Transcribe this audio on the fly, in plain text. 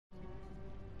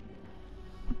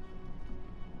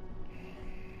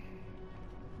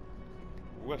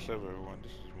What's up, everyone?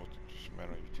 This is Multi Man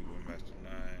on YouTube with Master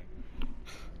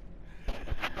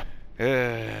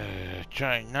 9.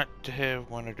 Trying not to have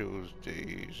one of those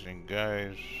days. And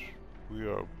guys, we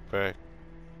are back.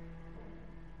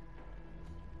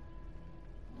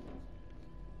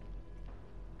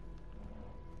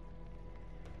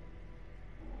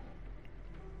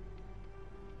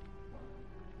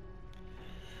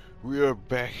 We are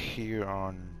back here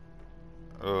on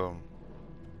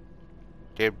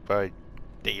Dead by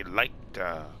Daylight.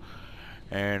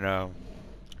 And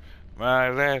my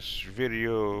last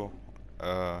video,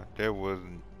 there was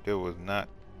not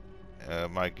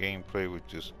my gameplay was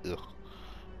just ugh.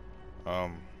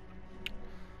 Um,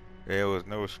 there was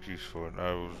no excuse for it.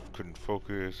 Couldn't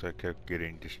focus. I kept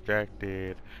getting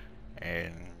distracted,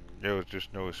 and there was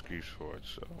just no excuse for it.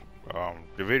 So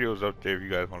the video's up there if you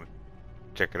guys want to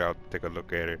check it out, take a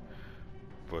look at it.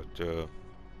 But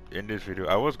in this video,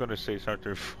 I was gonna say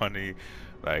something funny,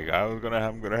 like I'm gonna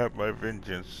have my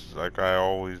vengeance, like I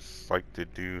always like to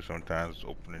do. Sometimes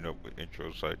opening up with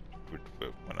intros, like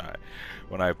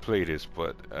when I play this,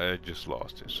 but I just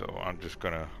lost it. So I'm just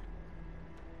gonna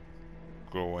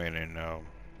go in and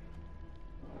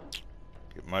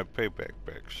get my payback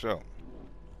back. So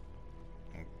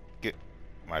get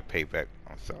my payback.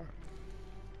 I'm sorry.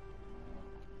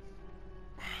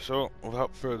 So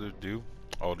without further ado,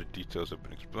 all the details have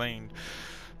been explained.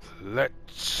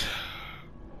 Let's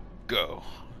go.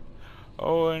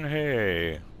 Oh, and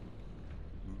hey,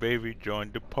 baby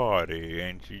joined the party,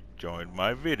 and she joined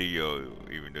my video,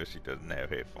 even though she doesn't have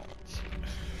headphones.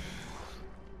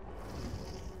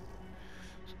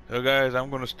 So guys,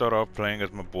 I'm gonna start off playing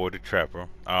as my boy the Trapper.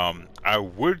 I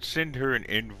would send her an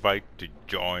invite to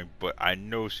join, but I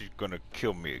know she's gonna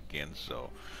kill me again,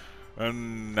 so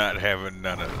I'm not having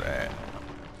none of that.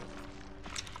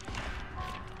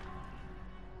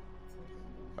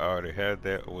 I already had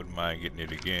that, I wouldn't mind getting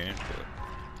it again, but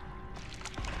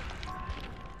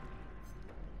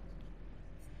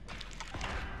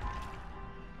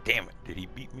damn it, did he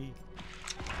beat me?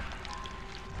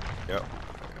 Yep.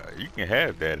 You can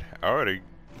have that. I already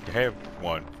have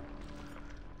one.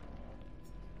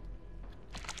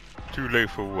 Too late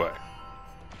for what?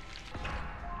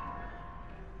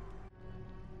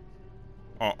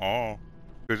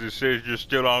 Because it says you're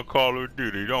still on Call of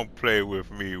Duty. Don't play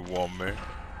with me, woman.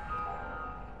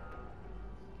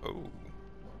 Oh.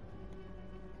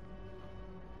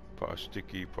 Part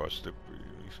sticky, part slippery.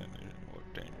 Recently, more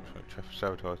dangerous.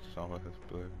 Sabotage the song has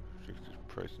blood. Restricts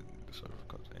the price and the server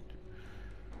comes into.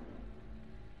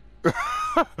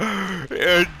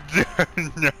 No,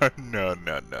 no,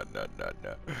 no, no, no, no,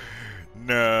 no.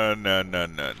 No, no, no, no,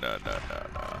 no, no, no,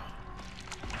 no.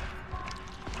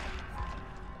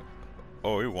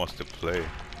 Oh, he wants to play.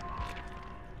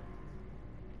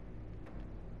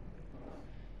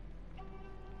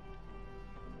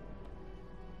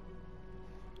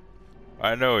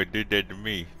 I know, it did that to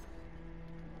me.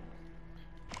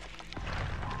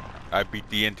 I beat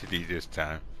the entity this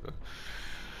time. So.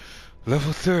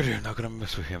 Level 30, I'm not gonna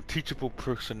mess with him. Teachable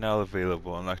perks are now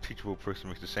available. Unlock teachable perks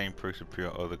makes the same perks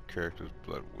appear on other characters'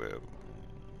 blood web.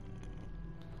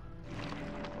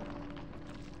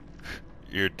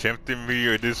 You're tempting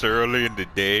me this early in the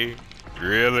day?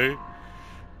 Really?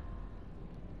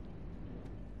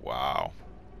 Wow.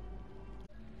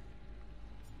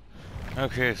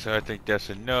 Okay, so I think that's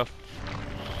enough.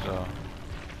 So,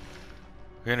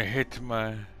 we're gonna hit to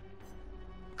my...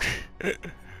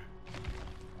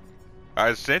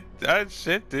 I sent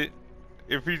it.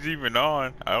 If he's even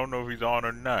on. I don't know if he's on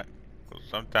or not.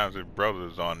 Sometimes his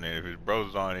brother's on there. If his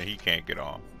brother's on there, he can't get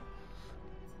on.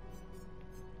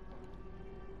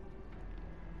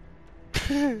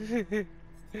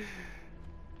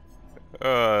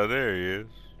 There he is.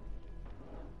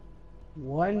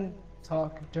 One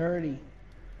talk dirty.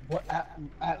 What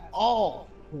at all,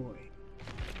 boy?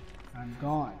 I'm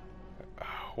gone.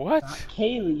 What? Not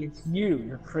Kaylee, it's you.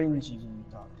 You're cringy when you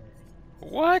talk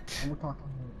dirty. What? And we're talking.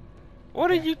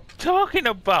 What are you talking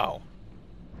about?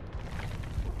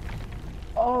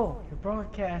 Oh, you're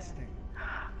broadcasting.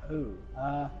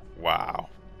 Oh, Wow.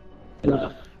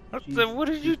 enough. What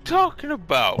are you talking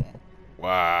about?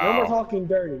 Wow. No more talking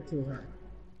dirty to her.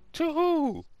 To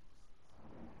who?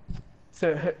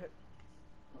 So,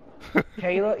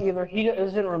 Kayla, either he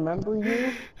doesn't remember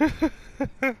you,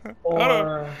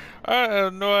 or I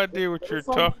have no idea what you're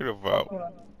talking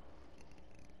about.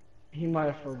 He might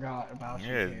have forgot about you,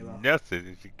 Yeah, Kayla.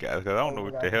 nothing, because I don't know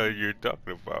what the hell you're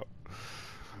talking about.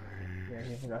 Yeah,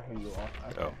 he forgot who you are.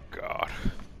 Okay. Oh God.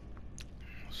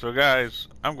 So guys,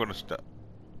 I'm gonna stop.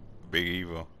 Big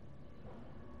Evil.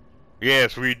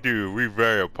 Yes, we do. We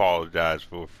very apologize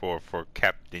for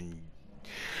Captain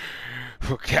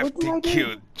I do?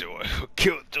 Killjoy, for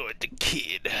Killjoy the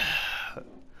Kid.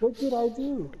 What did I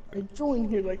do? I joined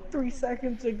here like 3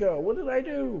 seconds ago. What did I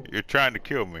do? You're trying to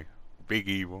kill me. Big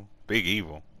evil. Big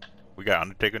evil. We got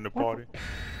Undertaker in the What? party.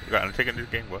 We got Undertaker in this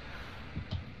game. What?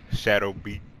 Shadow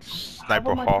Beat, How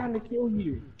Sniper am I Hawk, trying to kill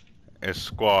you? and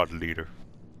Squad Leader.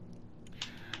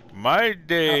 My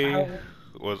day How...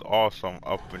 was awesome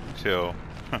up until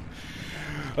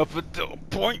up until a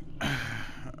point.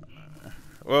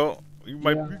 Well,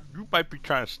 Yeah. you might be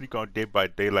trying to sneak on Dead by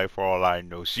Daylight for all I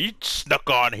know. She snuck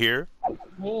on here. I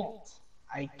can't.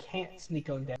 I can't sneak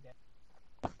on dead.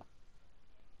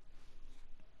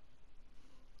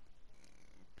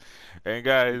 And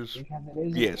guys, Because it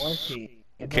isn't yes, working.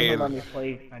 It doesn't Kayla. let me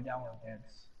play my download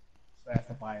games. So I have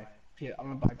to buy it.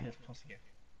 I'm gonna buy PS Plus again.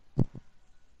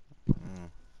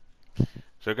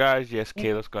 So guys, yes,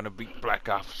 Kayla's gonna beat Black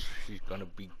Ops. She's gonna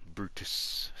beat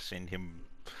Brutus. Send him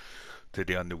to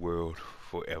the underworld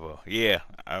forever. Yeah,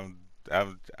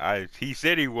 he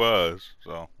said he was,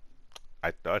 so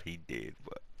I thought he did,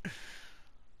 but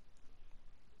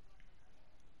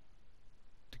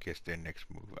to guess their next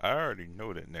move. I already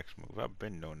know that next move. I've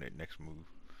been knowing that next move.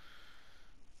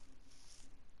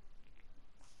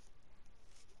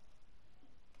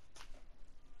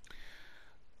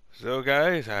 So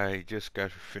guys, I just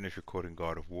got finished recording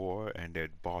God of War, and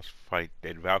that boss fight,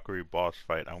 that Valkyrie boss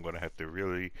fight, I'm gonna have to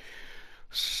really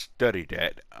study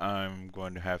that. I'm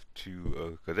going to have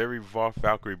to, because every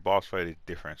Valkyrie boss fight is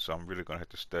different, so I'm really going to have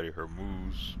to study her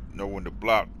moves, know when to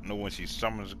block, know when she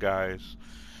summons guys,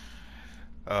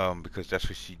 because that's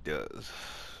what she does.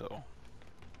 So.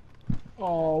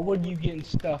 Oh, what are you getting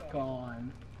stuck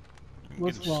on? I'm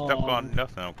What's getting wrong? stuck on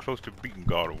nothing. I'm close to beating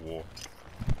God of War.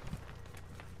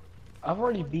 I've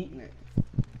already beaten it.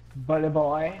 Buddy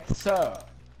boy. So,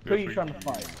 who are you Good for trying to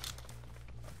fight?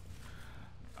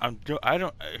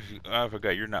 I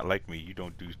forgot, you're not like me. You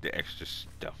don't do the extra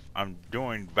stuff. I'm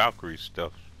doing Valkyrie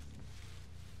stuff.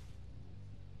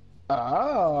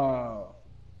 Oh.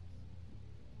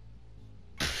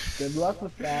 Good luck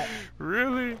with that.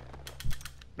 Really?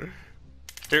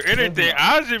 If anything,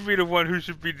 I should be the one who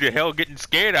should be the hell getting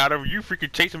scared out of you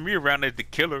freaking chasing me around as the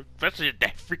killer. Especially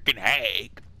that freaking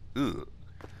hag. Ugh.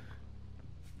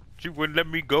 She wouldn't let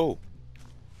me go.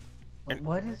 And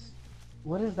What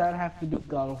does that have to do with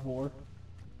God of War?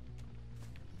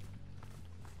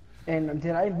 And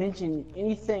did I mention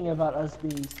anything about us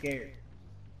being scared?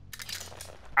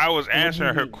 I was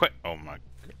answering her mean? question. Oh my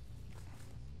god.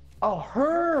 Oh,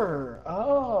 her!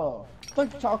 Oh. I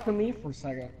thought you talked to me for a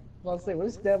second. Well, let's say, what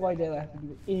does Dead by Daylight have to do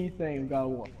with anything with God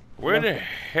of War? Where the Nothing.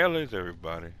 hell is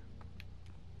everybody?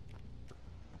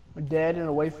 We're dead and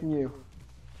away from you.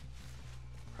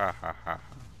 Ha ha ha.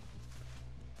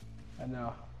 I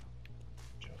know.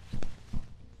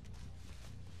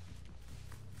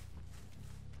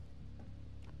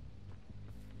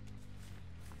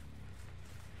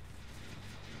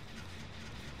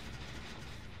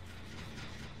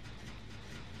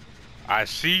 I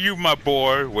see you, my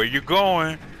boy. Where you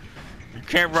going? You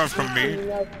can't run from me.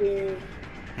 Nothing.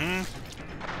 Hmm?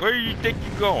 Where do you think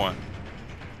you going?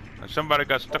 Somebody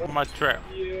got stuck in my trap.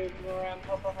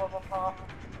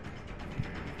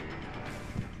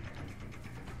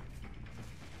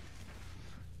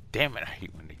 Damn it, I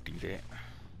hate when they do that.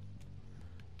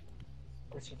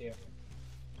 What's she do?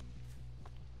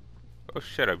 Oh,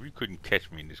 shut up. You couldn't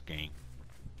catch me in this game.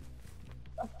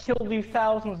 I've killed you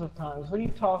thousands of times. What are you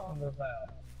talking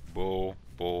about? Bull,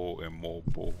 bull, and more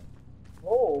bull.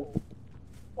 Oh.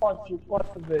 Watch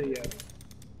the video.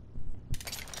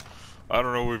 I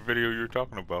don't know what video you're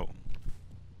talking about.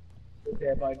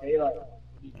 Dead by Daylight.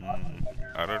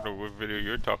 I don't know what video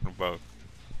you're talking about,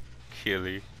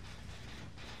 Killy.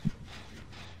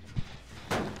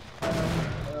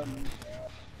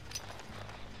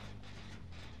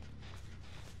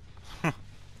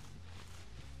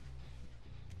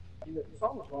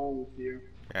 Something's wrong with you.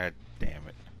 God damn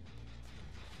it.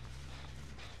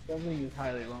 Something is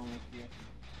highly wrong with you.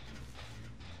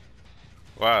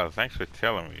 Wow, thanks for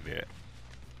telling me that.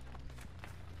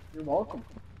 You're welcome.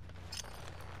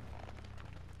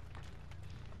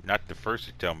 Not the first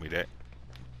to tell me that.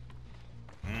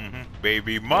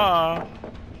 Baby Ma.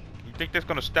 You think that's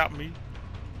gonna stop me?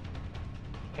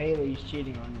 Haley's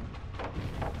cheating on you.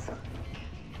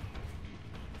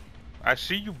 I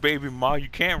see you, baby Ma. You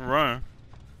can't run.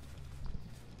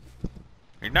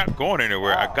 You're not going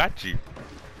anywhere. I got you.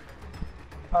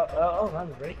 Oh,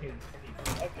 that's breaking.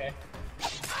 Okay.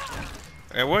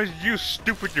 And was you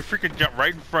stupid to freaking jump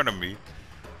right in front of me?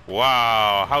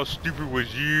 Wow, how stupid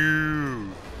was you?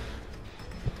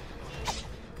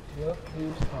 Look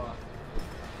who's talking.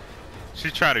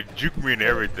 She's trying to juke me and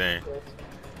everything.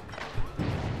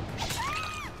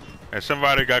 And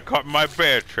somebody got caught in my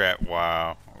bear trap.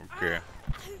 Wow. Okay.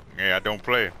 Yeah, I don't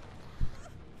play.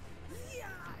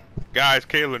 Guys,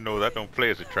 Kayla knows I don't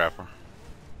play as a trapper.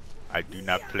 I do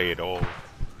not play at all.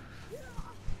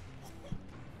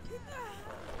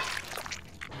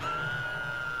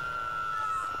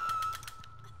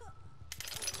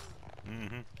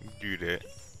 You do that.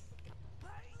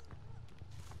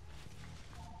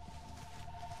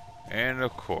 And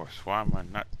of course, why am I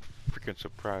not freaking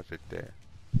surprised at that?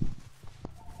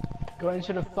 Go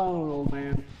into the phone, old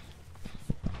man.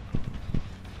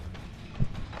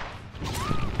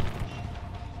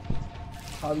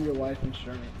 Call your life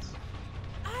insurance.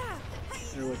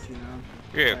 Or what you know.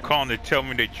 Yeah, calling to tell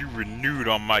me that you renewed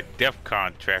on my death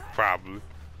contract, probably.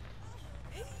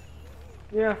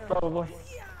 Yeah, probably.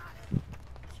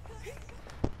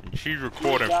 And she's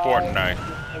recording Fortnite.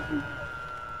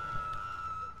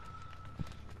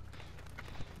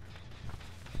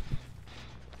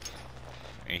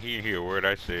 And he hear a word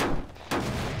I said.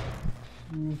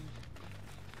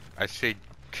 I said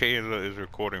Kayla is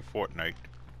recording Fortnite.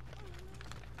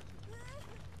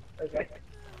 Okay.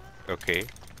 Okay.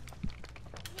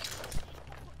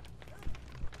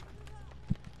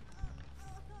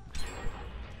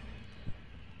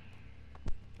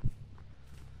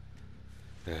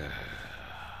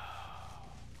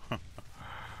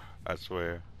 I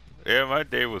swear. Yeah, my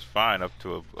day was fine up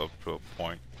to a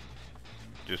point.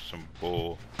 Just some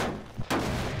bull.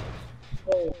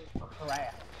 Oh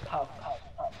crap. Pop, pop,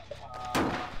 pop,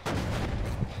 pop.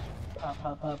 Pop,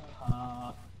 pop, pop,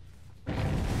 pop.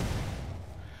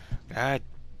 God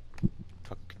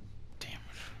fucking damn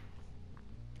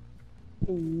it.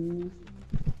 Ooh.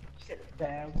 Said a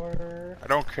bad word. I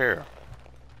don't care.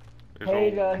 This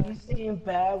Hey, whole he's saying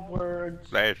bad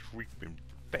words. last week been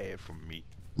bad for me.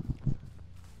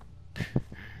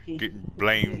 He- Getting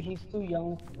blamed He's too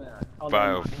young for that. Oh, by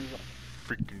never a mind, he's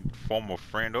freaking former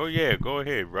friend. Oh yeah, go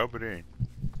ahead, rub it in.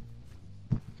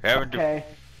 Having okay.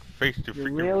 to face the You're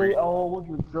freaking really old,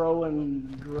 you're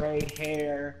growing gray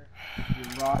hair,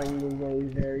 you're rotting away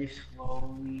very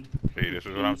slowly. See, this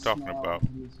is what I'm talking about.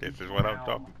 This is what I'm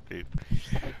talking to.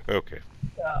 Okay.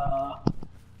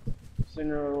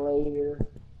 Sooner or later,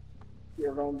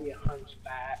 you're going to be a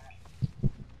hunchback,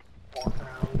 walking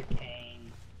around with a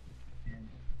cane, and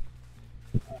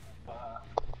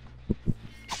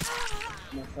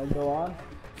must I go on?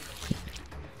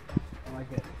 I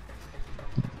like it.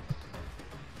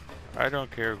 I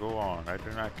don't care, go on. I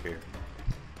do not care.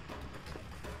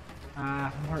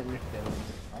 I'm hurting your feelings.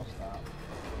 I'll stop.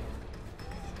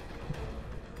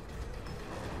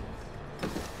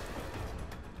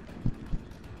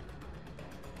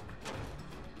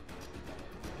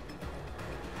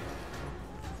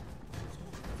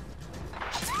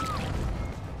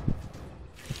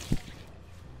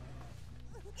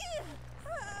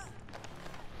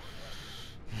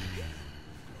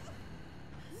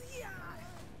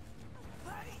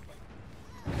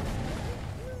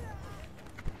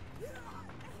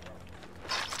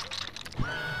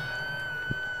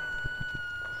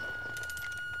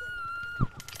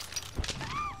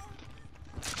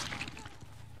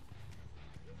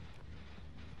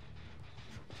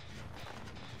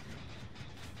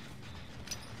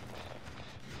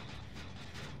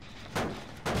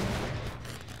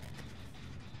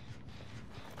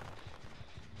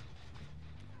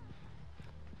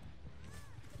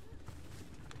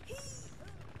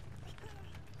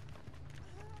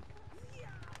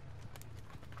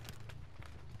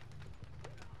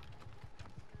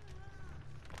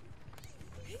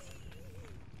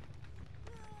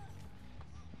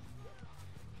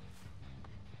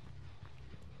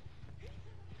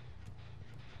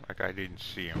 Like I didn't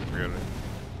see him, really.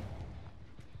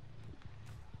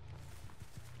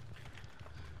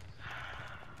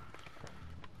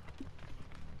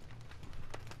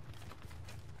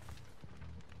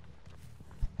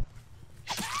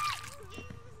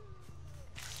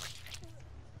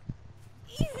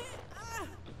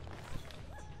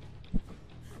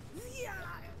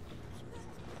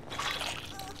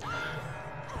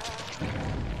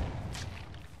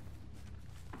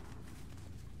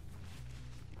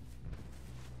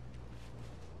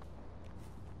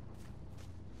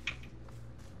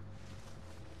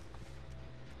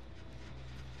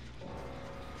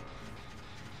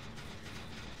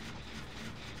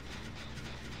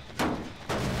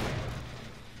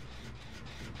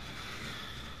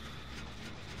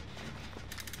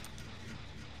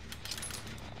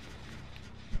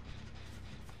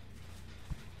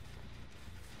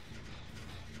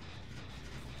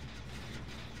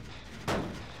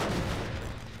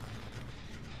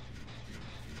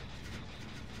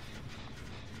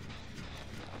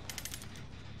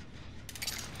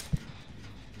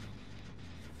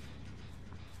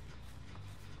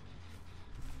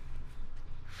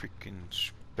 freaking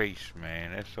space,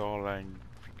 man. That's all I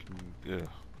freaking. Ugh.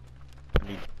 I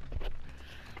need.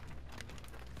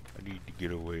 I need to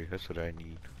get away. That's what I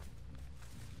need.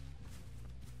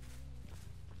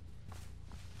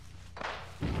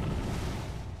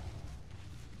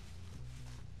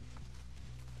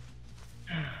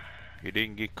 You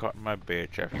didn't get caught in my bear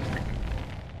trap. You freaking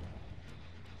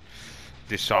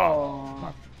disarm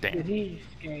my damn. Did he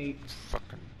escape?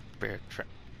 Fucking bear trap.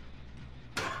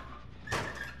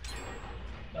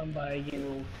 Somebody get a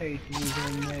little taste of his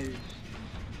own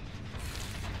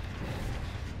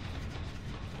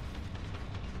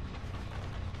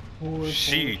nose.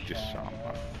 She disarmed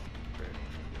my bear trap.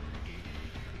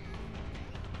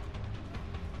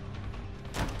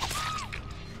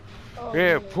 Oh,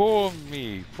 Yeah, no. pull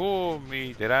me,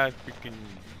 that I freaking.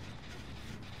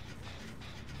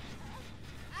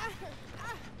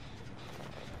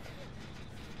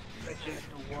 It's just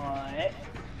a what?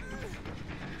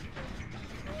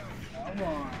 Come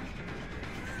on.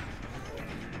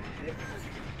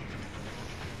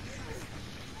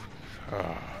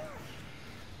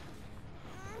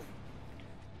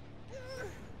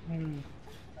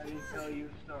 I didn't tell you were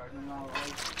starting them all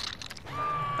right.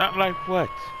 Not like what?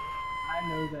 I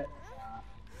know that.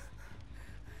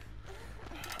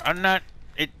 I'm not.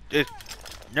 It.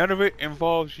 None of it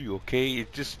involves you, okay?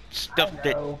 It's just stuff I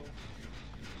that. know.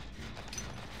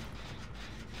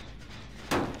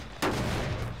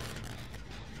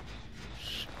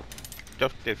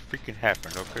 Stuff that freaking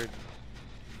happened, okay?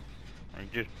 I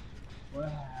just. What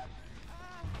happened?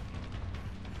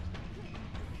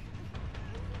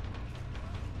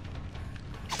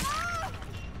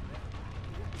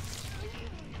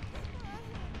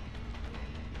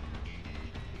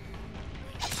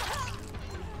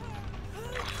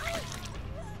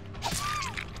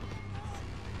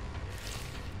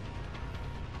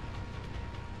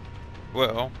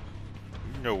 Well,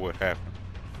 you know what happened.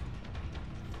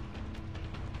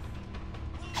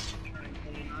 Turning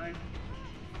 29?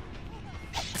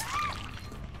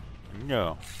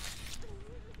 No.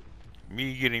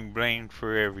 Me getting blamed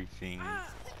for everything.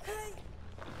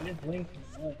 You didn't blink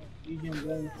for what? You didn't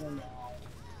blink for now.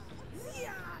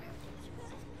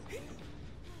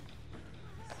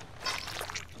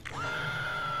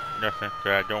 Nothing, 'cause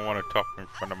I don't want to talk in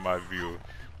front of my viewers.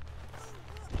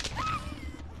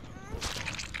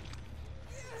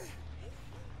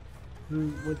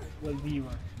 What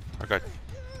viewer? I got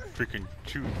freaking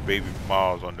 2 baby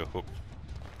miles on the hook.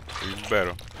 Even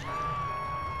better.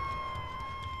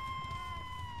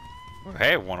 I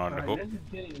had one on the hook. This is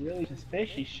getting really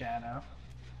suspicious, Shadow.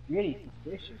 Really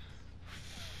suspicious.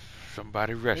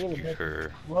 Somebody We rescued need to her.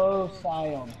 keep a close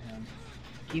eye on him.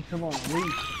 Keep him on a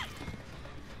leash.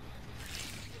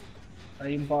 Let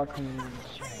him bark on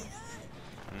his chain.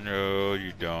 No,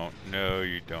 you don't. No,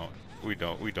 you don't. We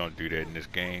don't do that in this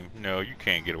game. No, you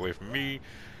can't get away from me.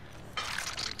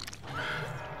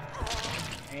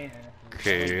 Man,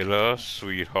 Kayla,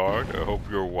 sweetheart, I hope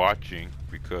you're watching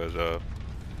because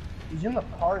he's in the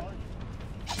party.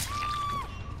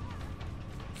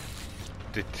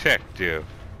 Detective,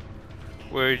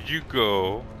 where'd you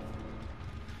go?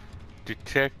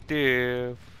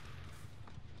 Detective.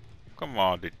 Come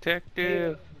on,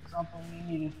 detective. It's something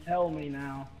you need to tell me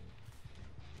now.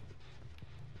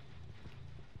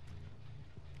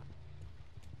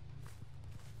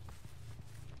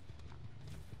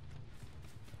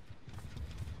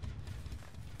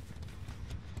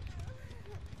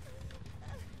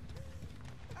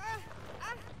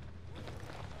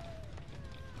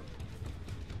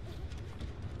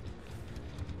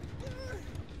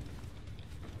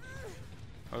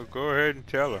 Oh, go ahead and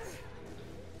tell her.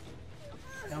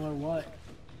 Tell her what?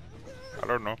 I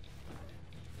don't know.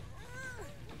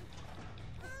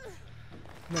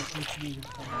 Look, you should even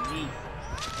tell me.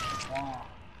 Wow.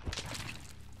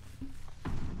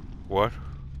 What?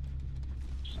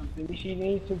 Something she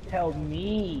needs to tell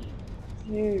me.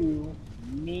 You.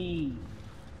 Me.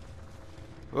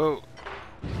 Well,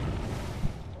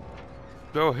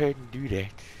 go ahead and do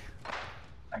that.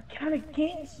 I kinda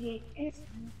can't see it.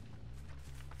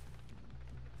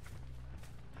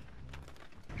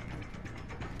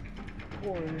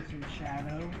 Poor innocent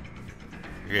Shadow.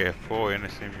 Yeah, poor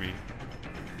innocent me.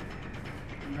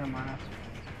 Never mind.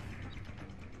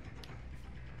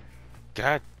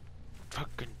 God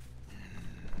fucking.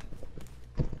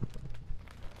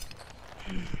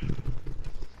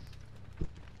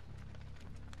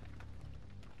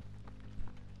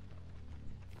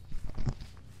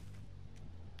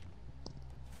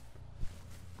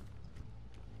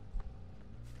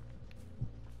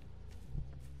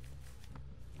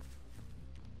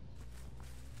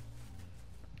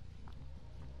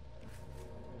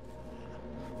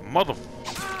 Mother...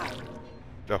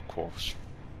 Of course.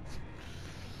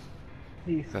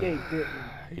 He escaped, didn't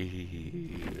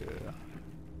Yeah.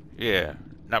 Yeah.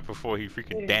 Not before he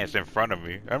freaking he? danced in front of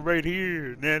me. I'm right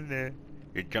here. Nah.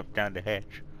 He jumped down the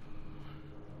hatch.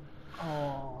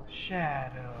 Oh,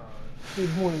 Shadow. He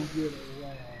wouldn't get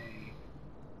away.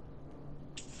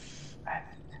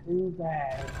 That's too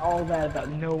bad. All that about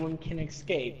no one can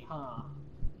escape, huh?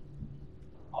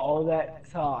 All that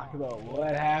talk about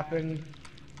what happened.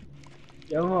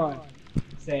 Come on.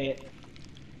 Say it.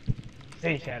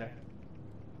 Say it, Shadow.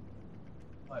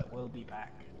 But we'll be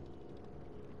back.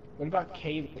 What about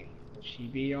Kaylee? Will she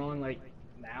be on, like,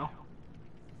 now?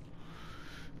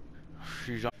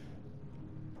 She's on.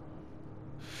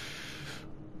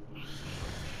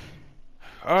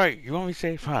 Alright, you want me to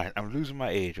say it? Fine. I'm losing my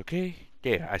age, okay?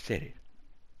 There, I said it.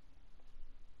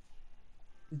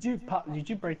 Did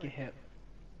you break your hip?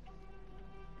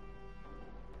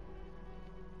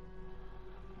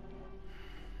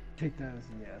 Take that as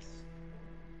a yes.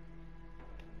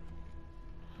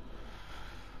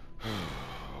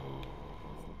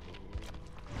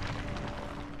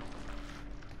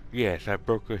 Yes, I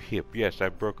broke a hip. Yes, I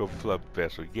broke a blood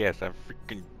vessel. Yes, I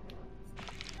freaking...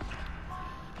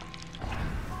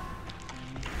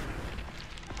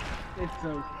 It's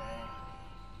okay.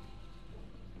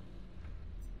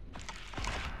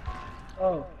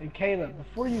 Oh, and Kayla,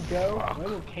 before you go,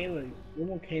 when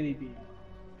will Kaylee be?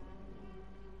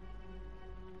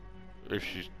 If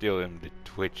she's still in the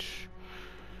Twitch.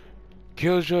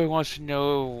 Killjoy wants to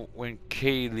know when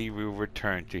Kaylee will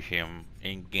return to him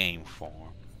in game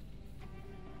form.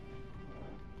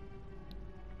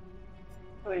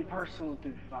 I mean, personal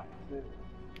do fine too.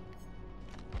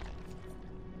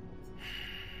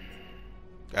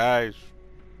 Guys,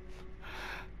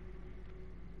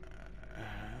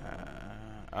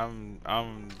 I'm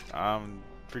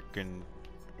freaking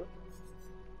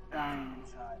Dying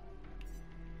inside.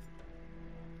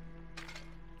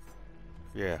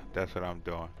 yeah. That's what I'm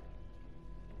doing.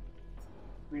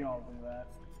 We all do that.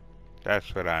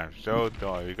 That's what I'm so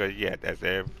doing because yeah, that's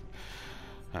every.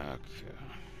 Okay.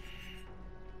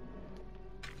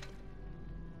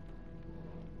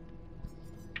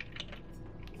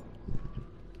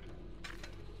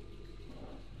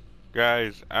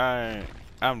 Guys, I'm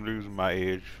losing my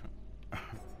edge.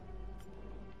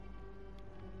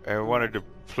 And one of the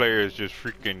players just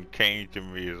freaking came to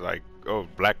me is like, oh,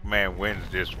 black man wins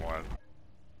this one.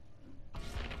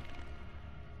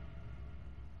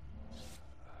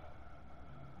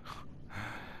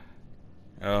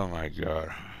 Oh my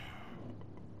god.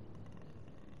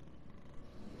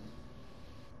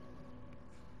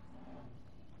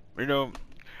 You know,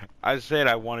 I said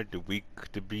I wanted the week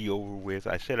to be over with.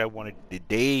 I said I wanted the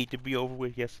day to be over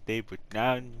with yesterday, but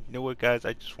now, you know what, guys?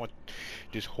 I just want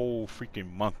this whole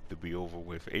freaking month to be over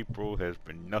with. April has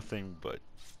been nothing but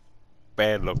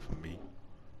bad luck for me.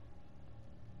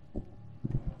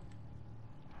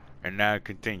 And now it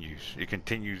continues. It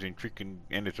continues in freaking,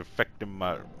 and it's affecting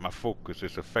my focus.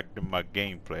 It's affecting my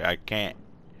gameplay. I can't.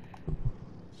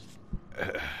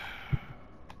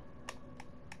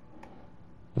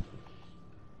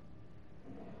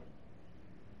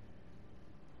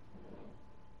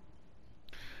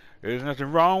 There's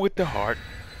nothing wrong with the heart.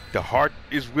 The heart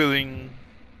is willing.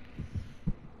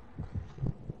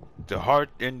 The heart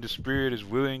and the spirit is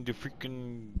willing to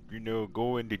freaking, you know,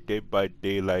 go into Dead by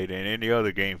Daylight and any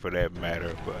other game for that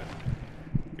matter, but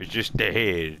it's just the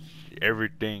head.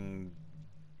 Everything's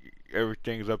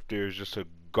up there is just a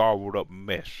garbled up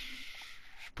mess.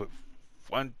 Just put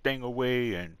one thing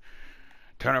away and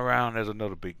turn around, there's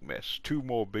another big mess. 2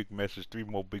 more big messes, 3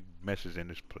 more big messes in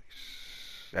this place.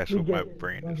 That's what my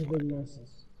brain is like.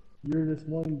 Messes. You're just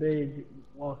one big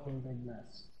walking big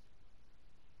mess.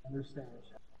 Understand,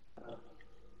 Shadow.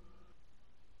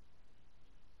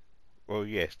 Well,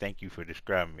 yes, thank you for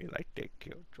describing me like that,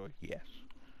 Killjoy. Yes.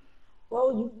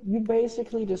 Well, you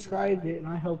basically described it, and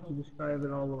I helped you describe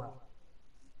it all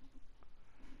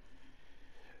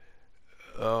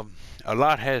around. A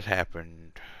lot has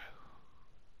happened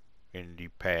in the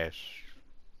past,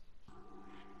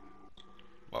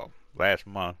 well, last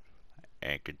month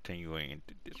and continuing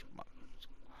into this month.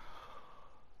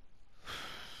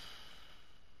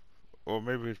 Or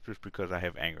maybe it's just because I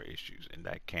have anger issues and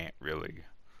I can't really,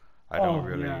 I don't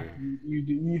really. Yeah,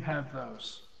 you have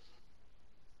those.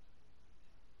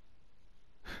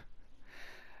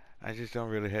 I just don't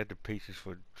really have the patience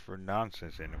for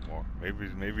nonsense anymore. Maybe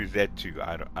it's that too.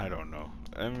 I don't know.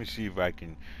 Let me see if I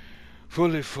can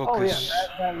fully focus. Oh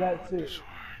yeah, that too.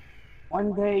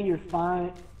 One day you're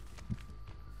fine.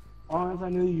 As long as I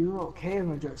knew you were okay with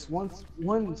my jokes.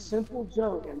 One simple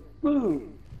joke and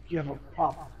boom, you have a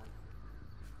problem.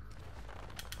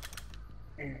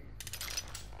 And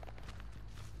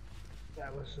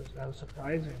that was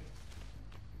surprising.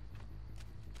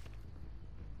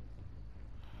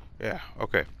 Yeah,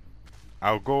 okay.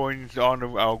 I'll go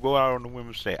I'll go out on the whim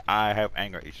and say I have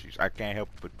anger issues. I can't help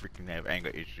but freaking have anger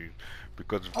issues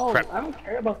because of Oh, crap. I don't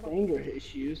care about the anger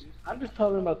issues. I'm just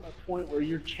talking about the point where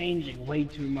you're changing way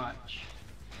too much.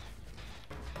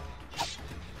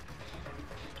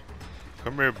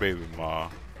 Come here, baby ma.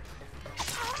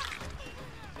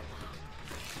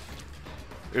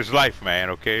 It's life, man,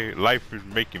 okay? Life is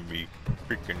making me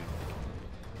freaking...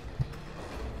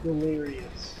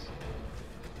 Delirious.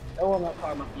 No, I'm not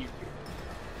talking about you.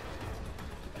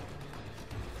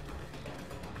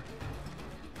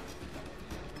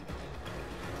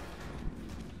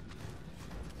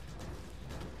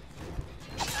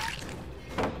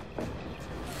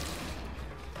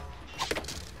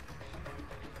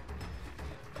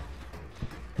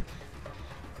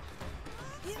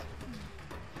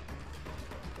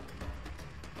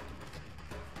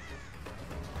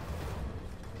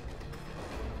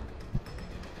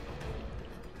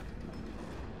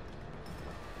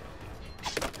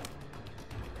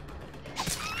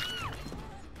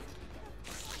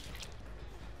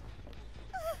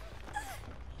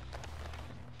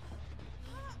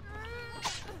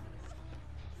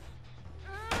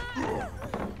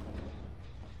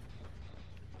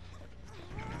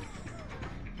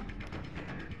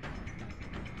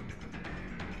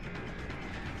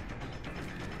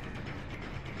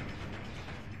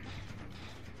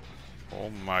 Oh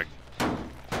my...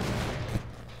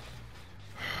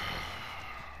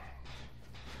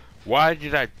 Why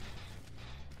did I'm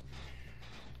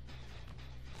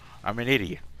an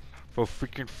idiot for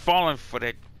freaking falling for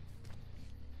that.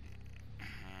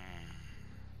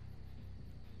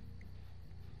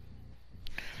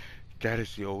 That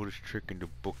is the oldest trick in the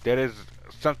book. That is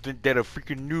something that a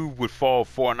freaking noob would fall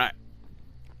for, and I...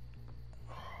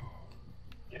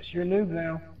 Yes, you're a noob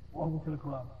now. Welcome to the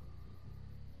club.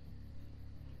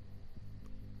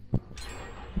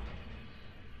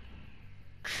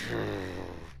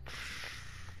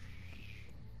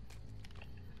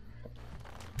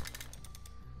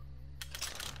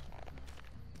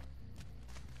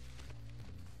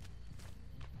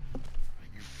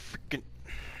 You freaking...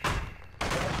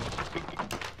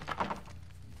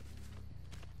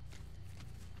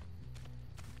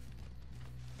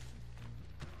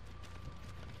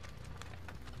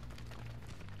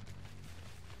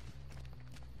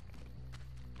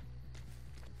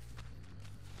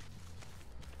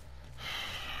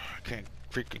 I can't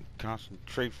freaking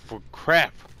concentrate for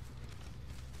crap.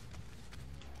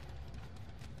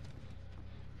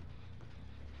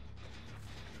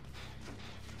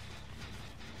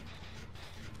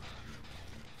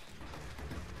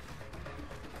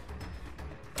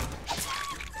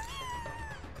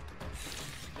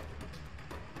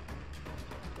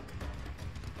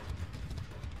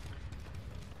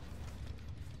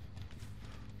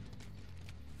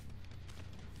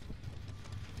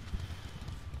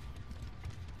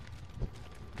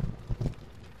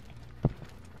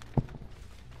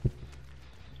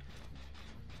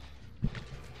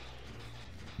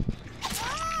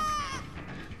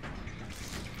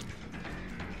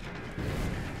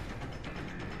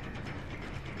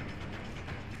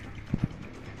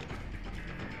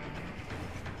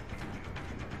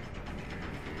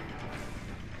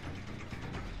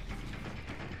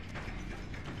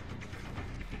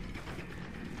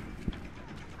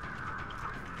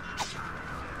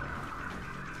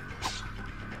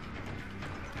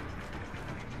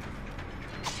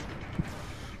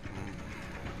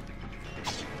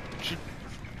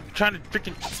 Trying to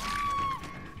freaking...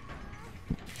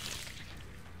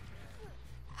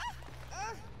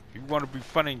 You want to be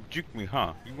funny and juke me,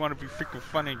 huh? You want to be freaking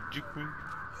funny and juke me?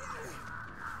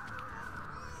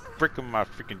 Breaking my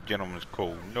freaking gentleman's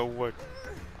code. You know what?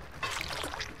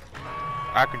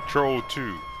 I control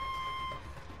too.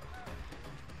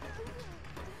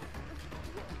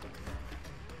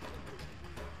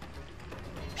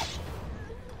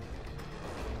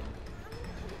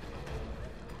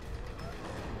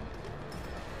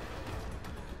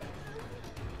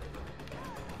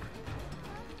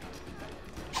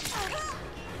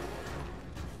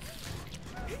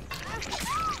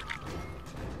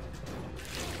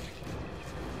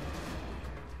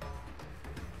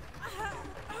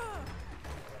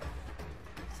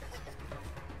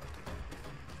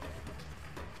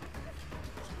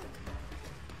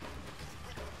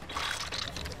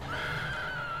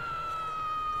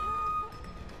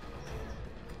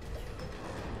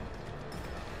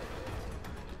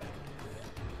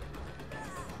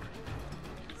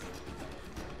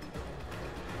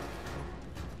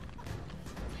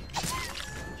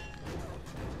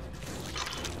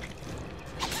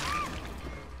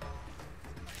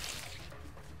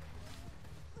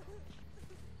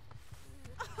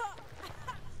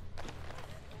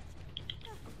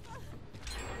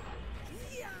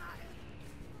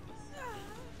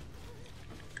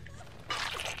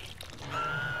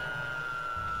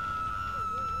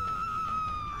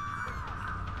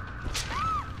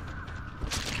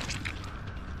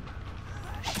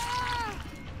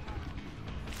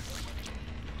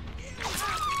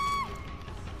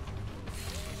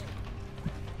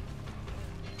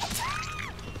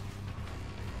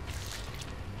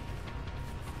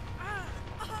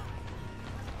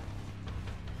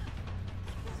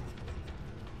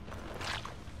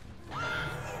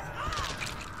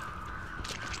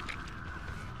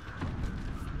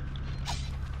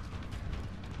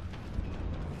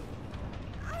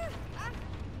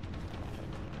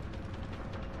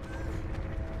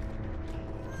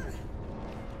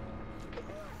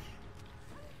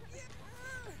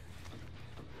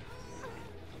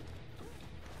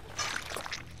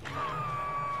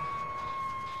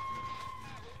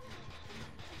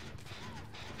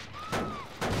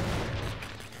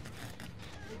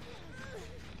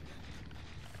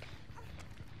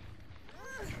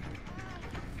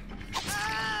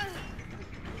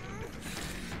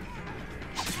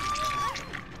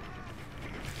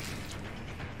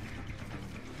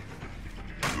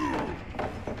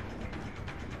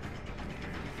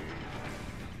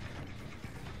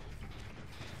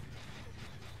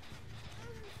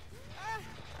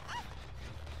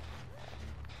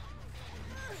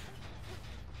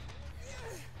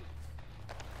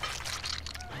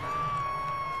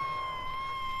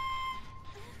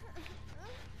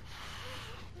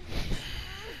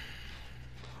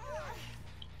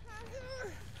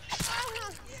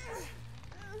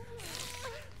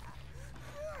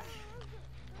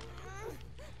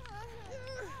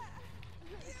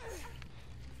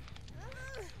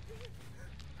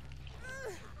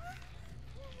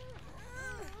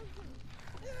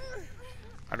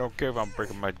 don't care if I'm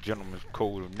breaking my gentleman's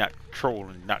code of not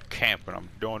trolling, not camping. I'm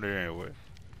doing it anyway.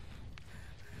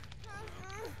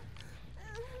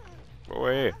 Go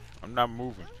ahead. I'm not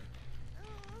moving.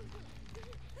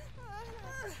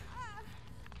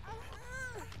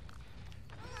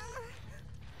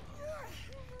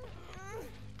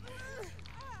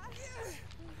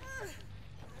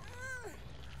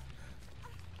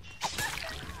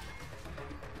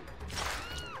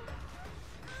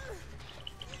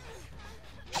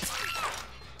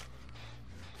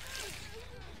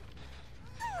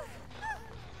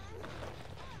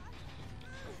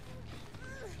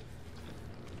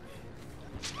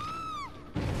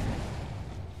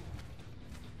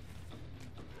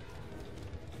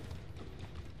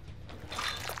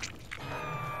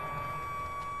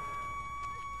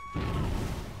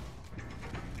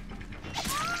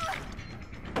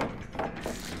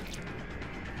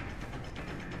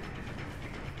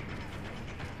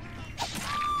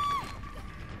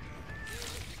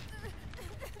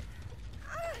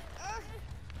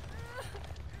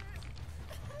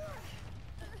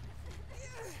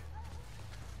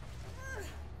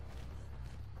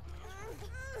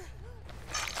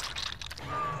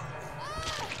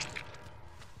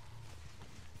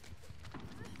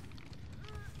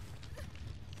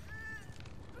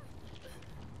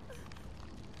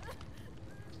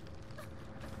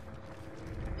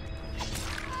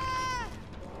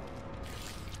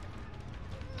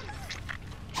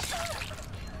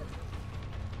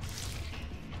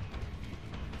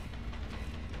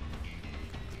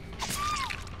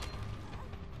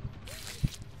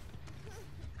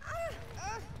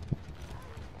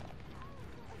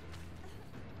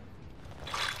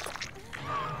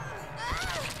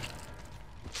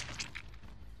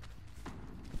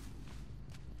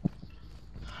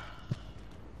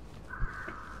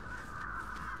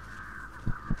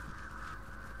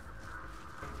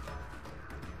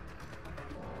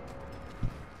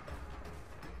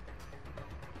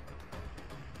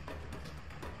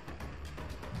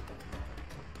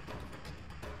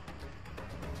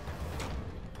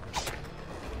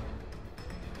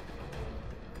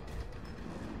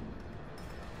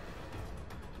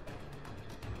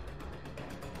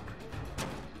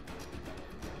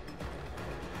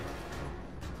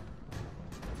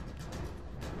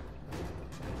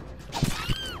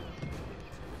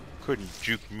 Couldn't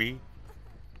juke me.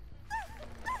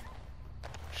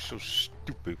 So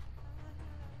stupid.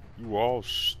 You were all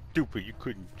stupid. You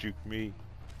couldn't juke me.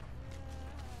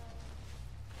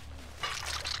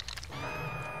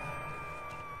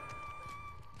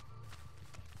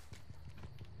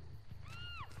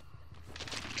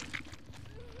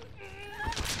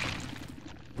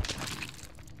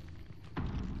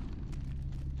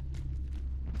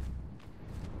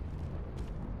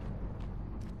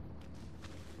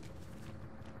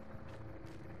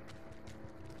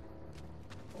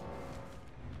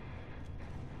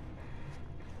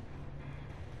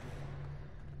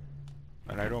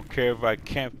 And I don't care if I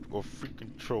camp or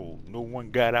freaking troll. No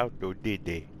one got out though, did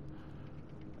they?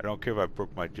 I don't care if I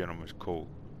broke my gentleman's code.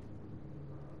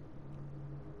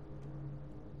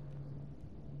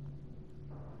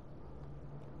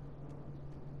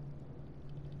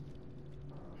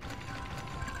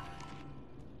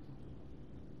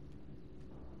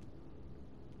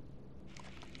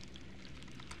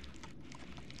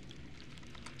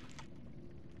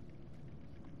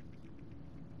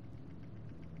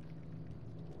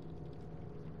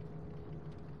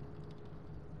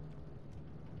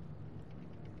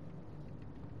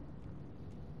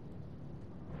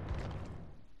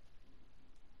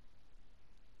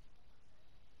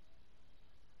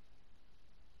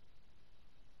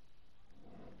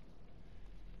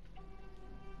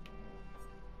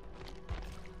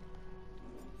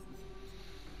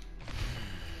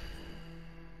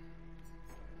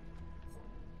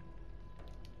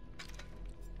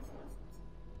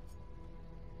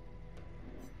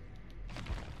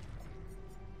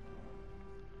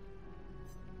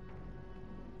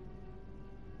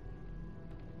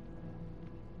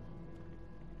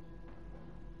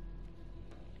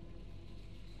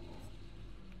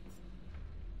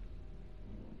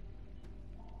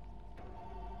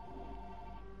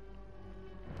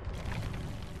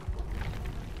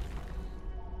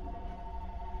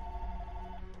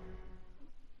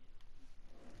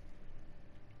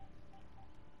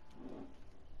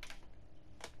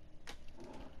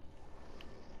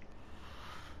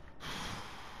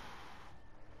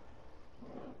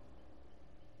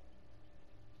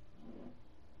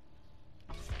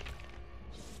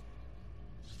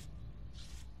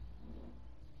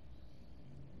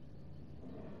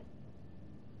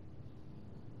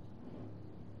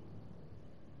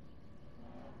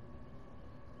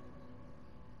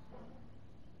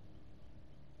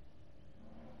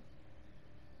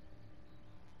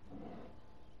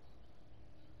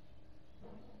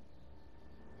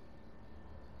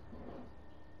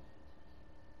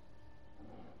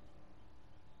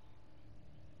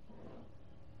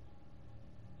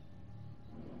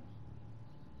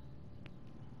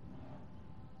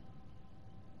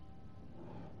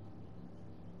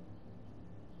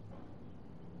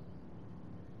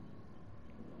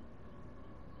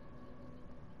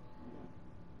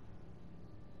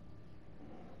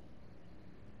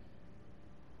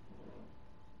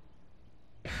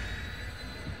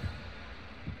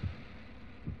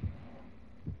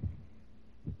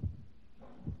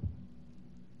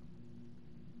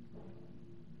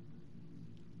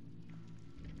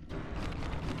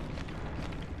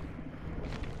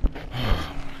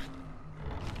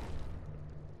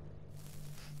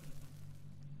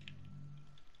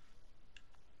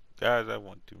 Guys, I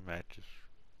want 2 matches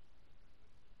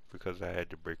because I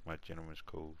had to break my gentleman's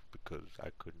code because I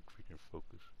couldn't freaking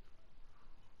focus.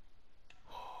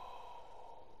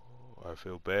 I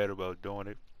feel bad about doing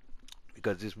it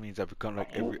because this means I become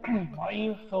like every. Why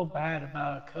you feel bad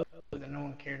about a code that no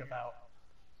one cared about?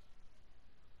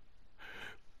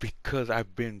 Because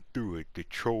I've been through it. The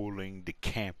trolling, the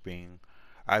camping.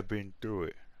 I've been through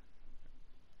it.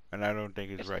 And I don't think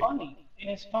it's It's right. funny.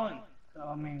 It's fun. So,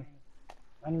 I mean,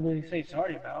 nothing really to say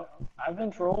sorry about. I've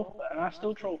been trolled, and I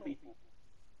still troll people.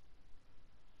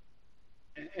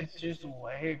 It's just the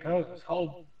way it goes. It's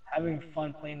called having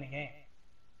fun playing the game.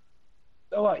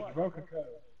 So what? You broke a code.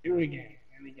 Do it again,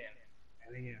 and again,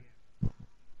 and again,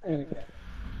 and again.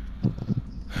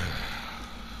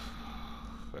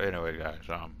 Anyway, guys,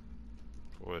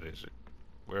 what is it?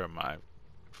 Where am I?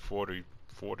 40,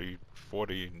 40,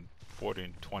 40, and 40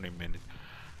 and 20 minutes.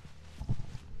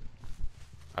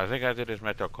 I think I did this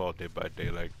method called Dead by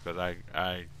Daylight because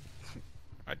I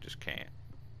just can't.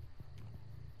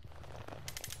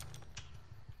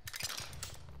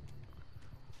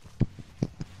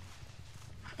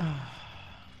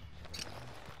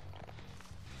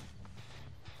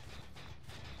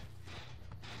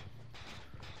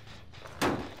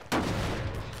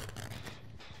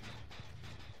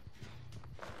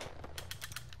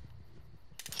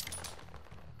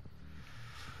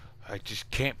 I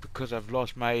just can't because I've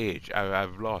lost my edge.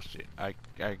 I've lost it. I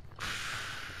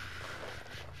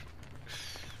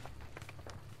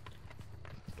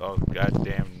lost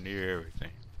goddamn near everything.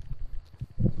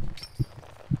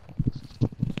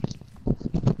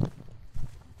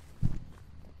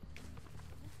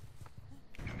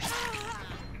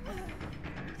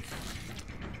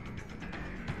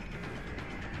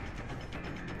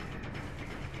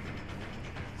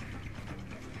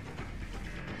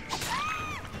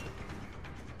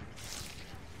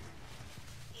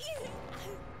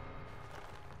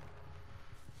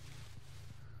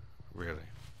 Really?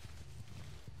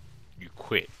 You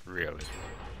quit, really?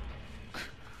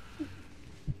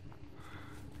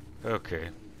 Okay.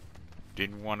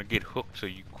 Didn't want to get hooked, so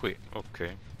you quit.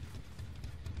 Okay.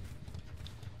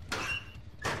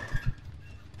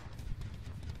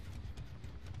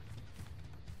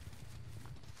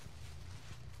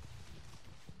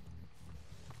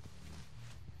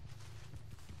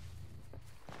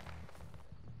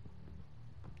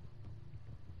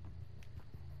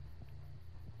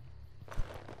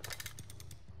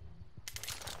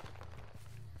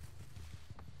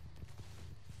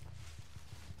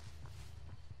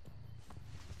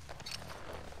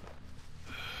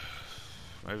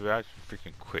 Maybe I should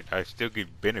freaking quit. I still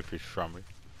get benefits from it.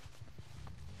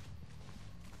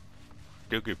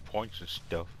 Still get points and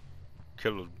stuff.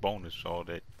 Killer's bonus, all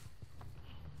that.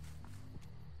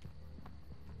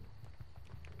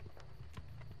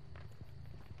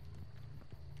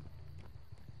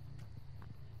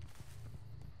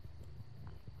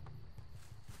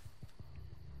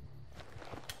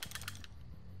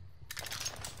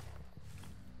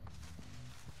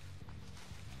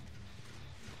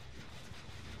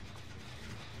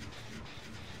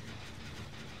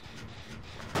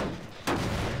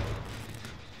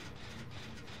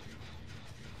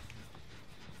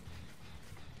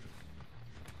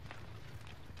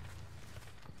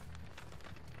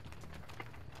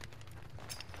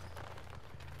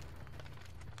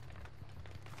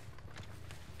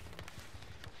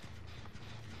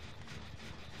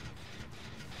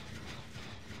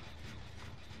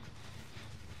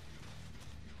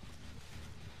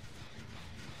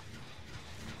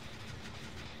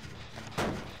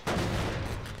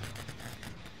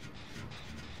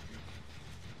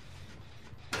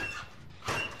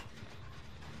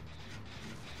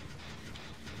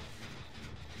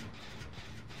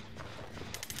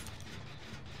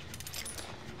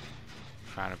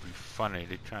 Trying to be funny.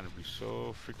 They're trying to be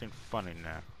so freaking funny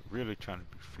now. Really trying to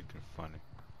be freaking funny.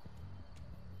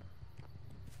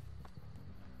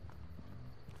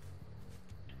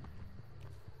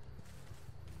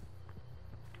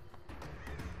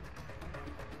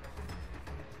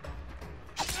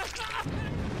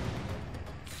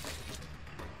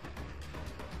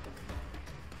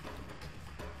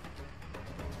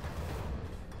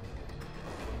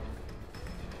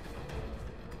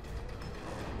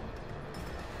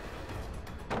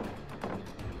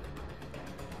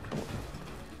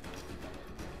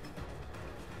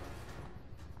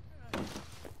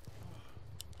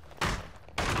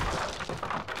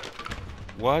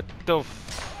 What the f-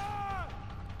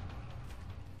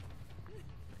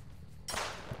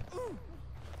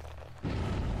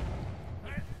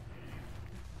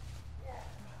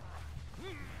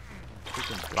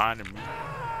 Freaking blinding me.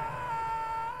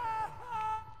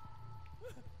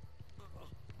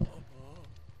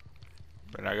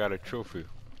 I got a trophy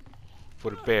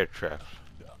for the bear traps.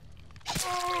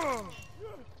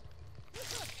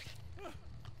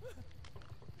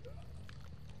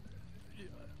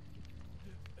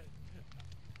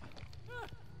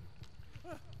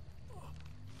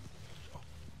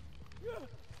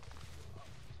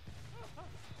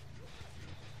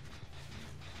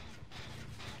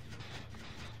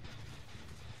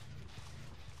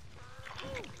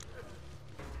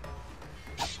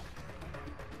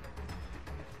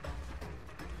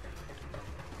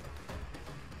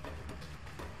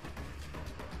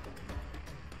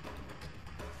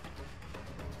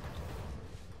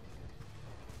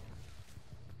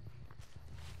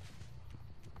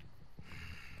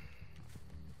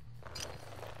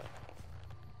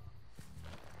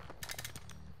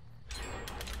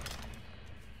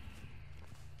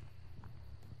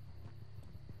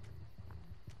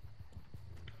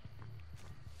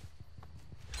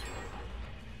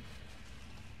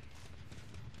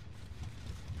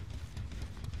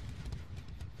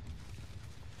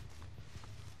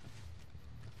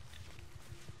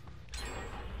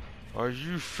 Are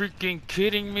you freaking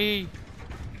kidding me?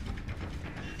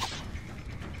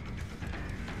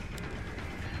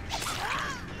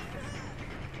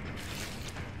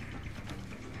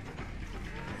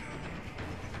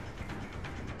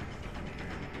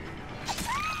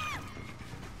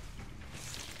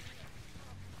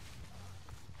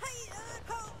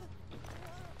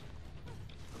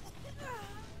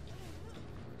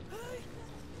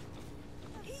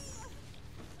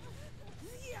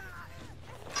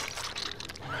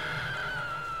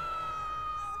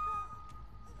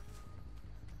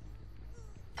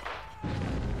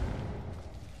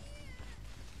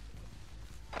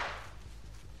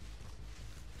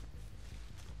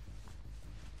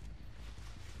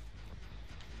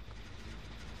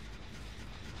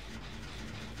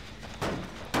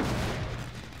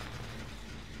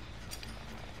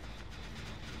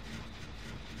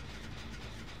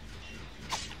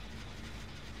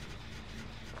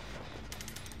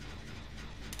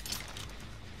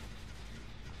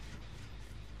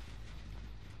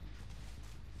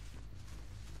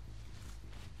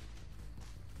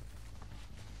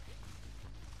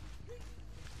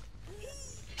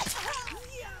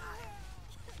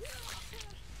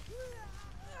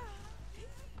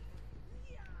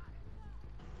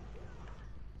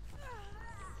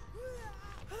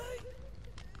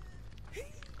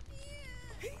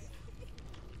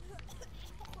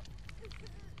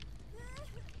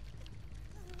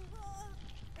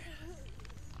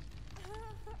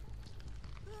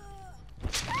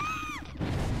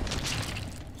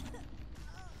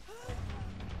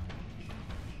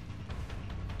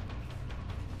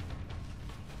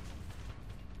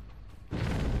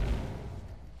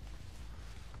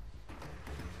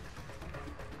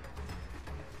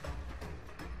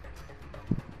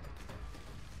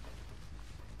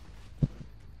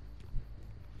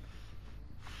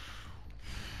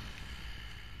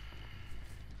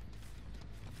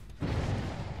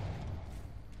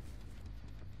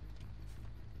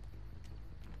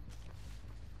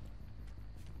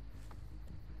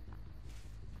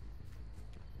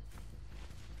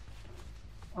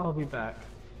 I'll be back.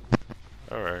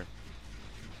 Alright.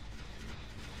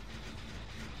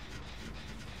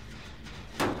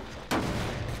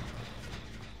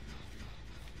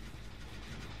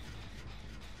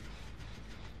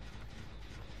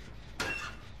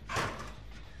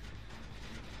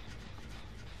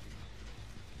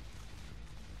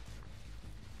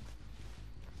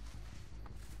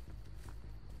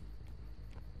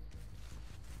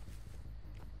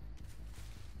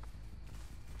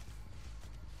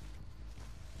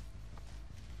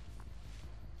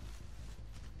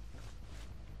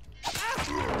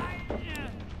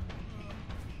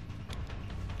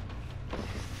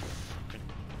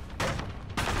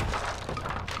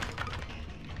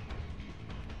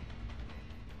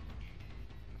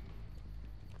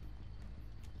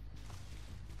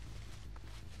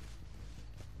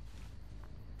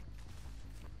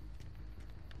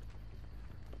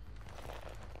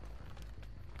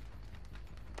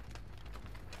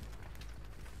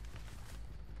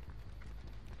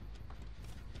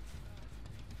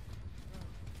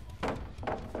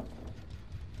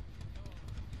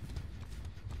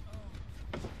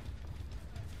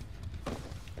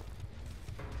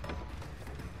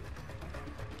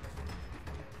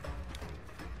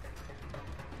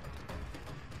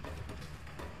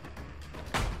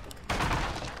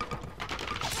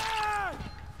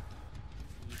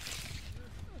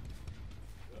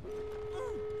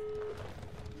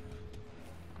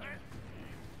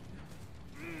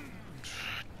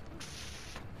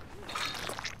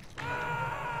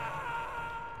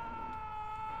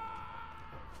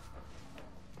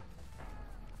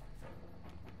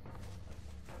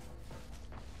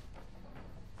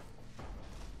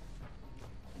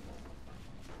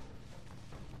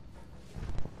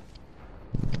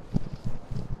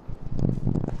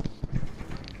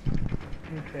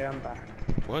 Okay, I'm back.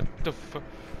 What the fuck?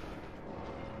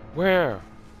 Where?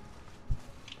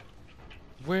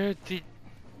 Where did...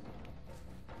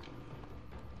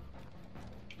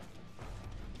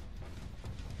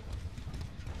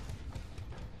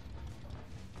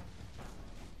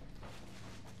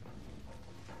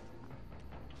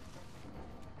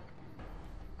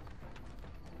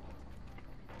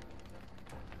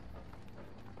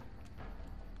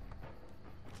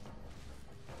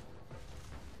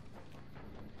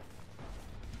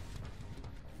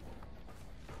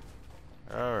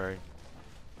 Alright.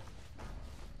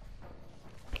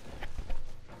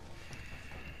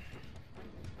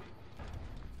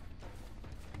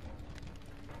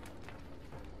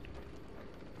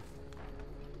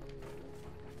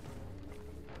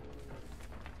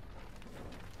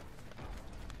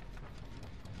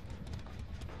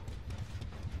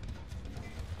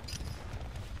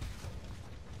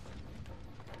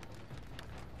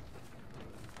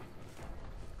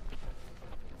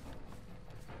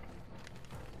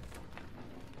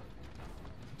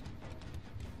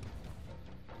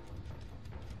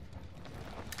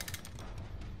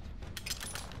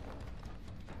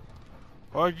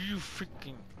 Are you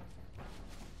freaking...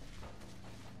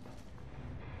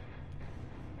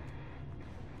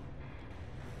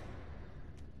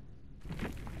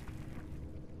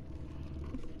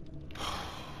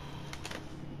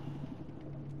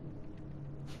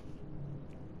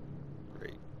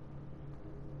 Great.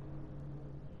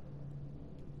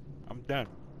 I'm done.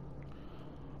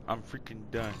 I'm freaking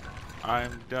done.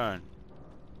 I'm done.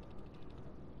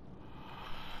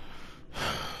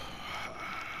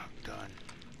 I'm done.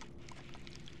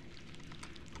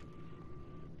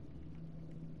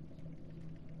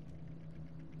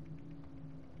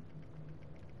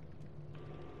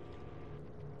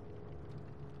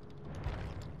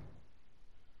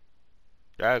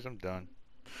 Guys, I'm done.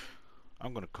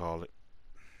 I'm gonna call it.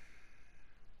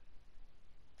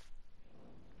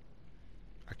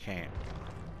 I can't.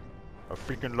 I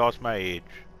freaking lost my edge.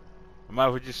 I might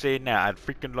as well just say it now. I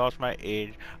freaking lost my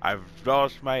edge. I've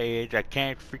lost my edge. I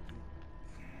can't freaking...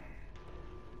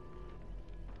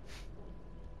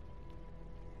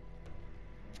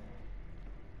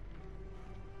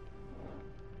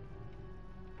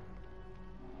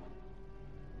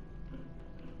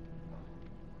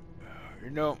 You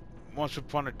know, once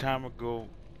upon a time ago,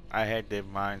 I had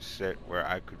that mindset where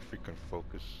I could freaking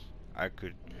focus. I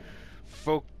could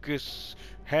focus,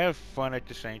 have fun at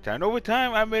the same time. And over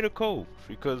time, I made a code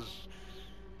because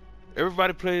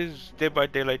everybody plays Dead by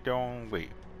Daylight their own way.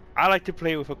 I like to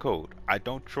play with a code. I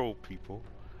don't troll people.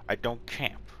 I don't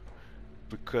camp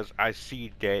because I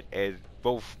see that as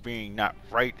both being not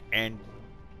right and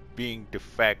being the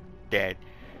fact that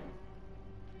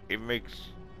it makes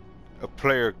a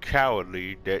player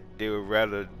cowardly, that they would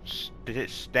rather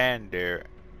stand there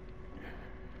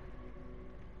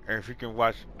and if you can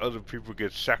watch other people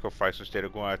get sacrificed instead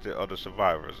of going after other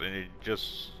survivors, and it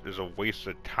just is a waste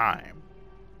of time.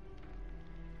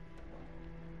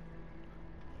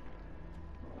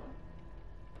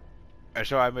 And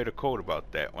so I made a code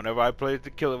about that. Whenever I played the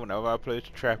killer, whenever I played the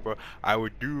trapper, I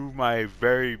would do my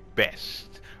very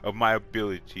best of my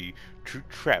ability to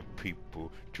trap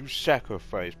people, to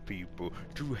sacrifice people,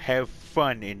 to have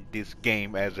fun in this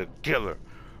game as a killer.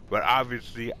 But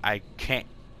obviously I can't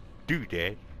do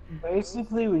that.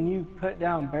 Basically, when you put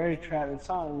down Bear Trap, it's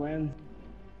on wins.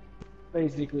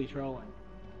 Basically trolling.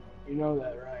 You know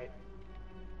that, right?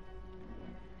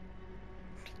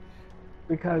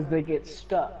 Because they get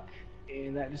stuck,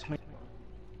 and that just makes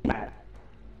it mad.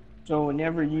 So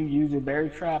whenever you use a bear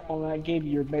trap on that game,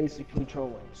 you're basically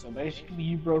trolling. So basically,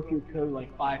 you broke your code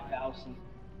like 5,000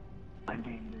 on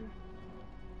game, dude.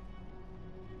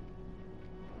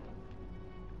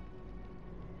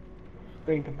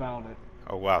 Think about it.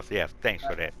 Oh wow, yeah, thanks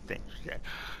for that. Thanks. Yeah.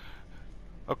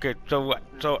 Okay, so what?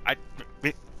 So I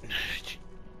the,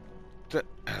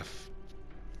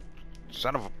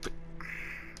 son of a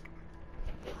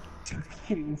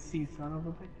You can see son of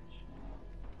a bitch.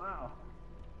 Wow.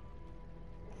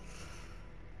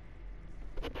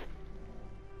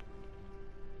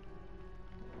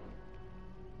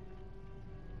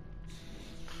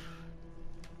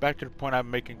 back to the point I'm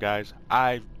making, guys.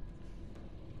 I've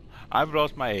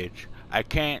lost my edge. I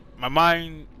can't. My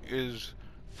mind is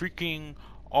freaking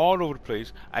all over the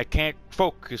place. I can't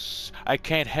focus. I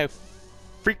can't have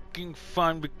freaking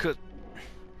fun because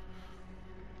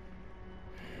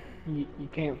You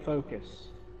can't focus.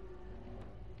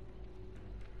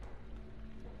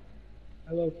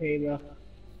 Hello, Kayla.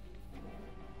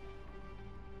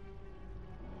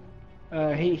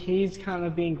 He's kind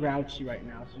of being grouchy right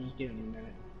now, so just give him a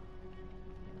minute.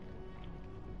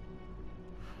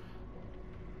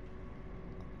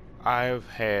 I've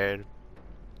had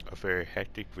a very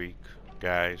hectic week,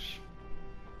 guys.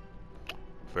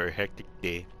 Very hectic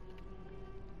day.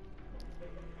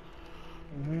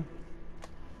 Mm-hmm.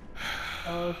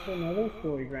 Oh, it's another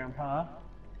story, Grandpa.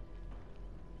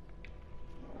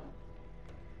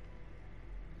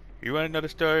 You want another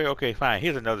story? Okay, fine.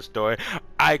 Here's another story.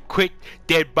 I quit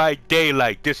Dead by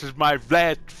Daylight. This is my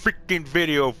last freaking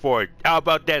video for it. How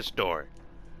about that story?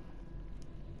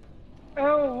 I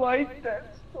don't like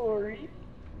that story.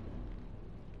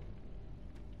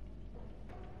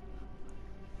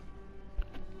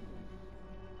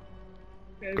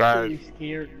 That's Guys, pretty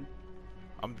scary.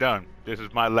 I'm done. This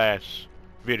is my last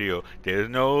video. There's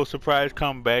no surprise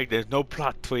comeback. There's no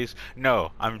plot twist.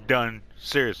 No, I'm done.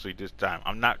 Seriously, this time.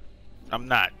 I'm not.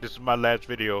 This is my last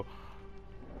video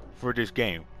for this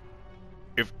game.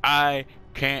 If I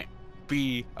can't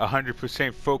be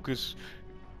 100% focused,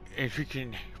 if you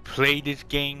can play this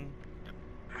game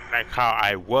like how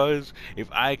I was, if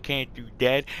I can't do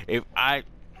that, if I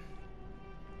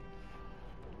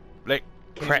let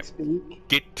crap Can't speak.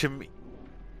 get to me,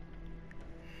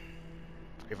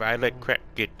 if I let crap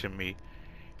get to me,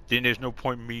 then there's no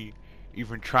point in me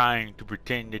even trying to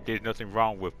pretend that there's nothing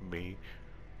wrong with me.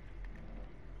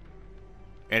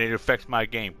 And it affects my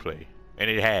gameplay. And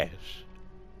it has.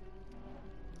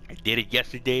 I did it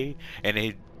yesterday, and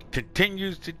it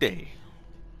continues today.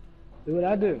 Do what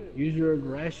I do. Use your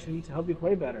aggression to help you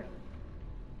play better.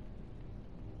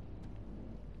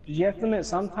 Did you have to admit,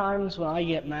 sometimes when I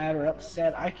get mad or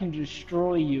upset, I can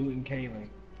destroy you and Kaylee.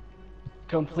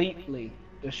 Completely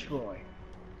destroy.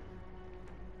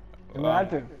 And what I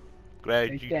do, Glad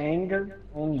take you. the anger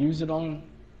and use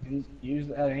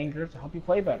that anger to help you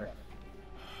play better.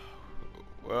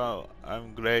 Well,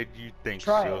 I'm glad you think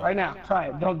Try so. it right now. Try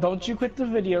it. Don't you quit the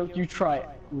video. You try it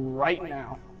right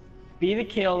now. Be the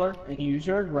killer and use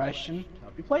your aggression to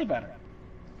help you play better.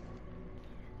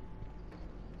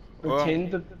 Well,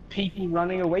 Pretend the people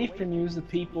running away from you is the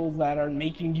people that are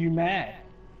making you mad.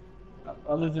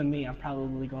 Other than me, I'm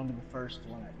probably going to be the first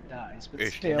one that dies. But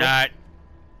it's still, not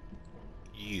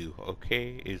you,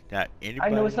 okay? It's not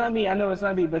anybody. I know it's not me. I know it's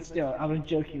not me. But still, I was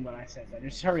joking when I said that.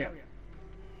 Just hurry up.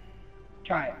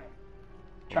 Try it.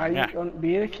 Try Yeah. to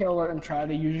be the killer and try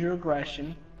to use your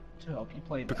aggression to help you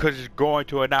play better. Because it's going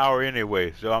to an hour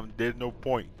anyway, so there's no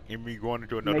point in me going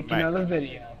into another Make match. another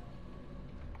video.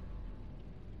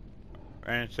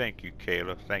 And thank you,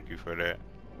 Kayla. Thank you for that.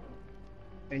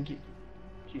 Thank you.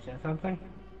 She said something?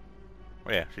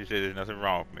 Yeah, she said there's nothing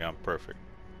wrong with me. I'm perfect.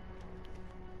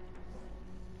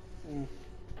 Mm.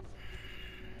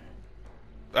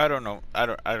 I don't know. I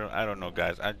don't know,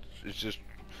 guys. It's just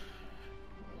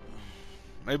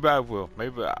maybe I will.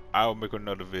 Maybe I'll make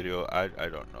another video. I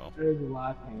don't know. There's a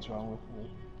lot of things wrong with me.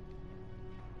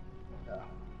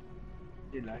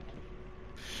 You're lucky.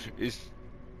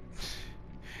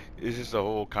 It's just a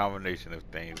whole combination of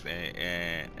things,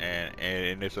 and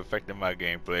it's affecting my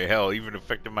gameplay. Hell, even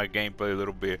affecting my gameplay a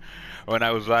little bit when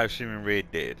I was live streaming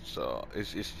Red Dead. So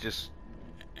it's just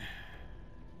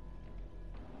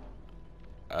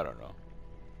I don't know.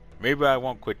 Maybe I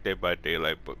won't quit Dead by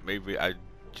Daylight, but maybe I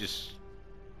just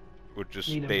would just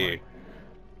Need a stay break.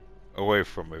 away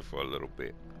from it for a little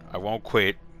bit. I won't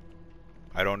quit.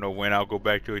 I don't know when I'll go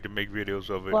back to it to make videos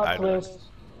of it. I Plot don't. twist.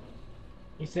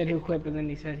 He said he'll quit, but then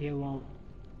he said he won't.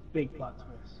 Big plot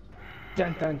twist.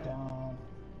 Dun dun dun.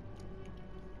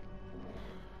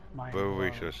 Mind But we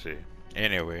blown. shall see.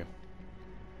 Anyway,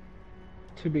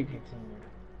 To be continued.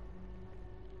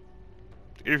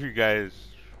 if you guys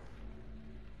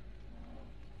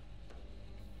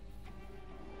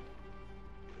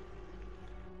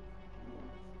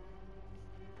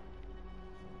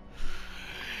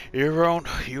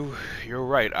you're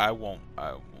right. I won't.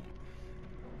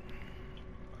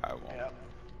 Yep.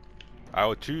 I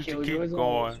will choose to keep Killjoy's going.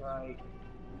 always right.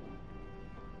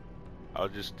 I'll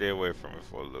just stay away from it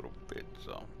for a little bit.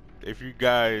 So, if you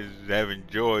guys have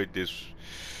enjoyed this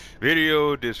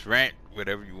video, this rant,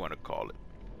 whatever you want to call it,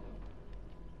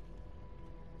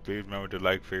 please remember to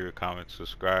like, favorite, comment,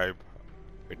 subscribe,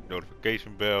 hit the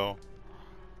notification bell.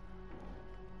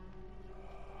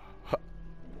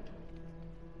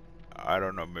 I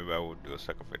don't know. Maybe I will do a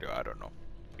second video. I don't know.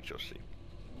 We shall see.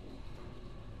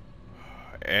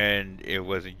 And it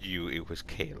wasn't you. It was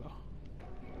Kayla.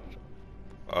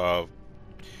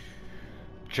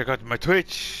 Check out my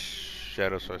Twitch,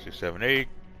 Shadow678,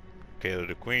 Kayla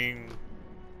the Queen,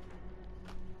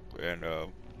 and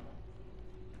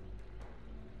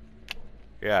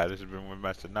yeah, this has been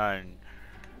Windmaster9.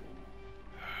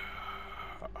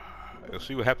 You'll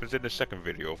see what happens in the second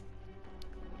video.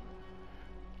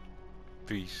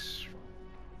 Peace.